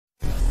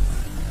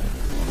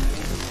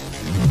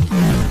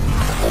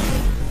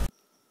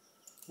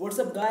What's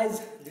up guys,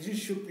 this is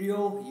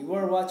Shupriyo. You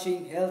are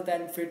watching Health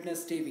and Fitness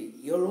TV.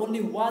 Your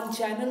only one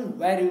channel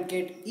where you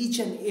get each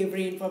and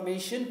every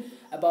information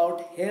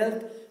about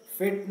health,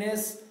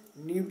 fitness,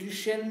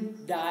 nutrition,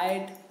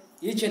 diet,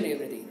 each and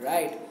everything,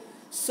 right?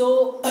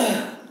 So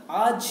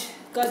आज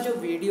का जो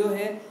video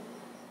है,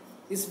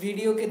 इस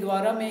video के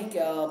द्वारा मैं एक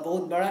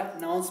बहुत बड़ा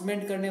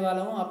अनाउंसमेंट करने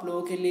वाला हूँ आप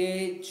लोगों के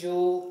लिए। जो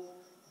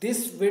दिस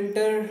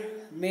विंटर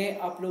में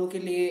आप लोगों के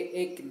लिए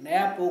एक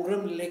नया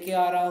प्रोग्राम लेके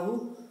आ रहा हूँ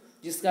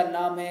जिसका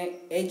नाम है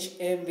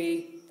HMB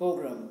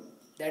programme,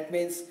 that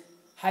means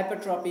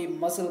hypertrophy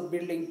muscle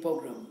building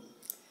programme.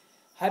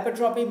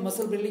 Hypertrophy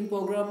muscle building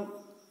programme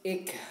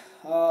एक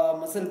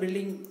मसल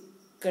बिल्डिंग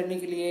करने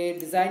के लिए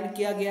डिज़ाइन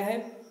किया गया है,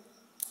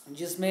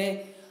 जिसमें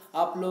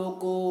आप लोगों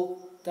को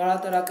तरह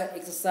तरह का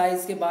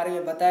एक्सरसाइज के बारे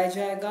में बताया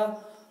जाएगा,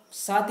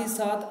 साथ ही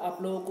साथ आप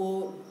लोगों को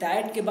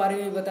डाइट के बारे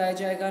में बताया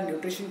जाएगा,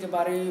 न्यूट्रिशन के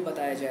बारे में भी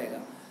बताया जाएगा,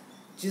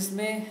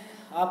 जिसमें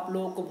आप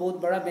लोगों को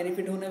बहुत बड़ा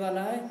बेनिफिट होने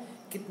वाला है।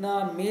 कितना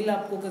मील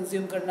आपको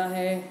कंज्यूम करना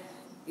है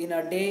इन अ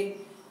डे,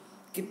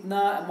 कितना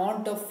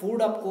अमाउंट ऑफ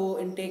फूड आपको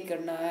इनटेक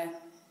करना है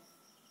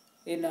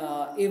in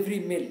every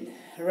meal,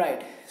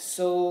 right.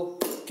 So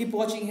keep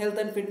watching health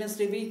and fitness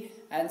TV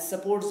and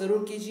support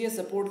ज़रूर कीजिए।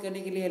 सपोर्ट करने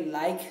के लिए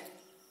लाइक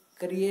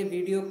करिए,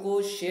 वीडियो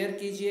को शेयर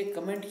कीजिए,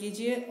 कमेंट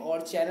कीजिए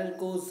और चैनल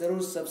को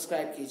ज़रूर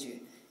सब्सक्राइब कीजिए।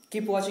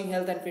 Keep watching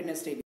health and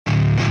fitness TV.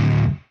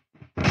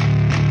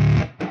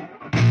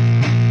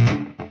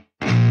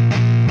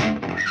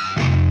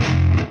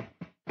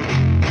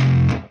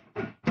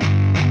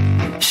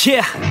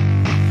 Yeah,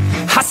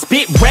 I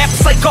spit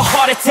raps like a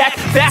heart attack,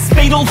 fast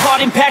fatal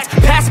heart impact,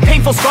 past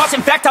painful scars,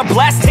 in fact I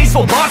blast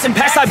tasteful bars and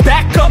packs. I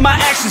back up my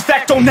actions,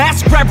 fact don't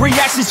ask, grab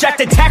reactions,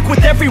 jacked attack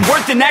with every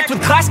word, then act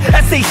with class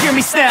as they hear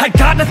me snap. I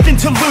got nothing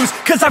to lose,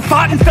 cause I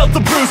fought and felt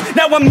the bruise,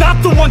 now I'm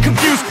not the one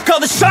confused,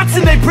 call the shots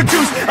and they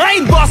produce, I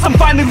ain't lost, I'm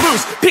finally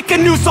loose, pick a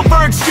new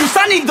silver excuse,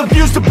 I need the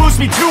views to boost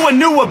me to a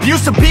new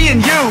abuse of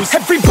being used.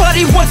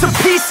 Everybody wants a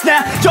piece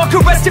now, y'all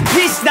can rest in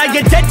peace now,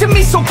 you're dead to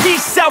me so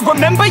peace out,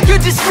 remember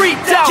you're just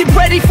freaked out, get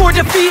ready for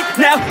defeat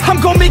now, I'm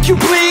gonna make you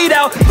bleed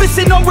out,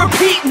 listen on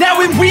repeat now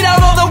and weed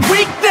out all the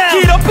weak now.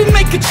 Get up and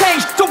make a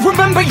change, don't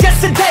remember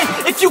yesterday,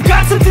 if you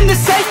got something to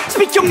say,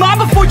 speak your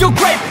mind before your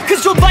grave,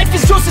 cause your life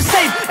is yours to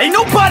save, ain't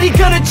nobody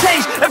gonna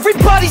change,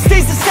 everybody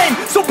stays the same,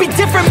 so be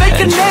different, make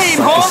a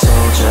name, huh?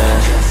 Soldier,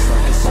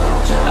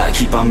 I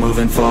keep on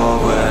moving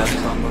forward,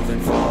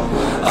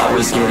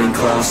 always getting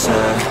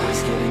closer,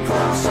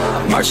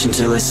 I march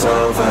until it's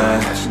over,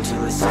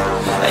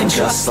 and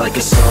just like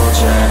a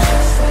soldier,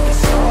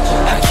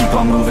 I keep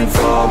on moving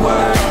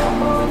forward,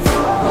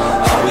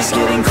 always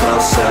getting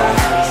closer,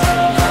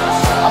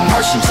 I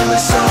march until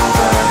it's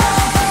over,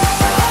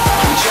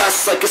 and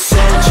just like a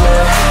soldier,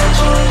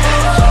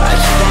 I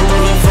keep on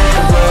moving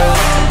forward,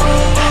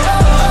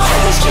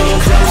 always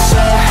getting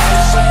closer,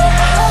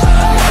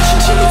 I march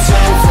until it's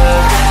over,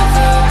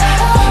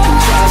 and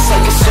just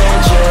like a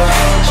soldier,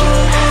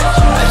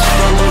 I keep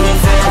on moving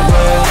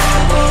forward,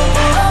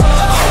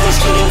 always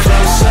getting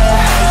closer,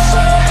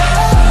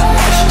 I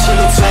march until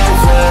it's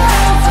over.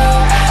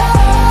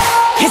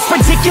 It's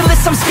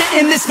ridiculous, I'm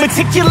spitting this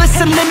meticulous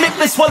and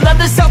limitless, while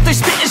others out there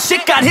spitting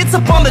shit got hits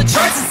up on the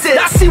charts and shit.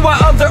 I see why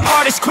other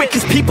artists quit,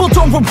 cause people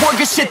don't reward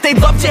good shit. They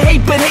love to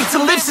hate but hate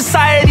to live,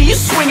 society you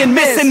swing and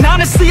miss. And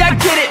honestly I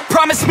get it,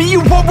 promise me you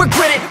won't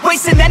regret it,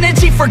 wasting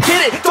energy, forget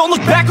it, don't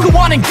look back, go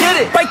on and get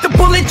it. Bite the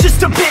bullet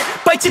just a bit,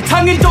 bite your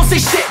tongue and don't say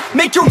shit,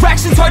 make your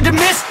actions hard to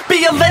miss,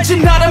 be a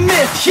legend not a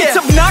myth. Yeah. It's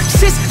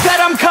obnoxious that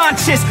I'm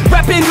conscious,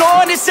 rapping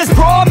honest as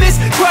promise,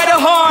 try to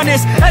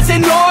harness, as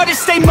an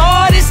artist stay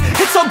modest,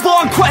 it's a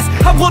long quest,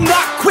 I will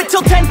not quit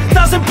till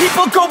 10,000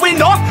 people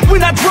going off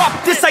when I drop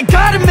this. I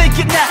gotta make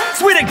it now,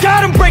 swear to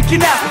God I'm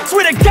breaking out,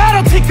 swear to God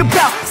I'll take a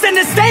bow, stand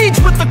the stage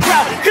with the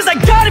crowd, cause I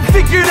got it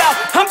figured out,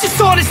 I'm just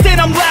honest and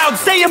I'm loud,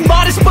 saying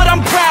modest but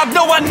I'm proud,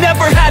 no I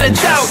never had a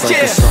doubt. Just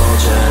like a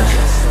soldier,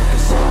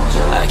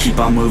 I keep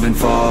on moving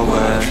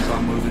forward,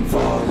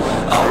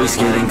 always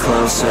getting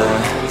closer,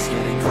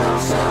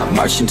 I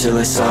march until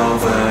it's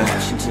over,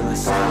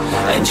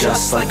 and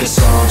just like a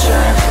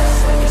soldier,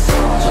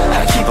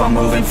 I keep on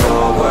moving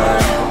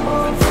forward,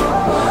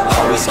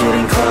 always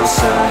getting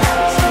closer,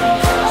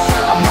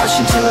 I march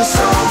until it's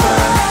over,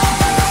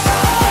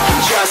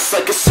 and just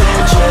like a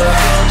soldier,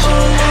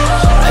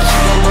 I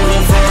keep on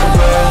moving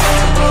forward,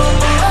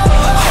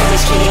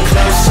 always getting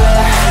closer,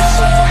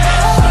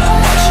 I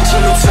march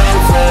until it's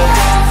over,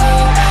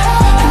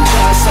 and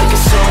just like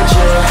a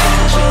soldier,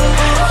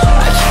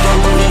 I keep on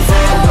moving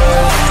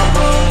forward,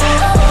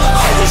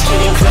 always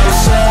getting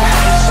closer,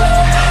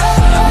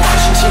 I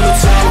march until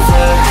it's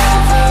over,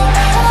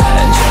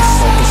 and just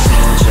like a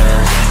soldier,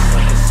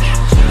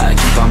 I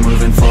keep on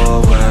moving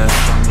forward,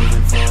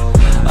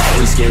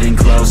 always getting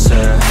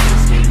closer,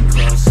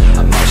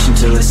 I march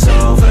until it's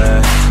over,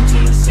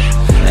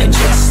 and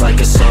just like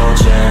a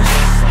soldier,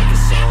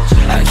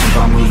 I keep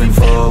on moving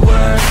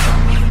forward,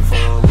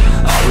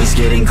 always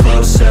getting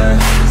closer,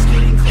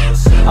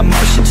 I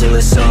march until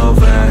it's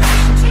over.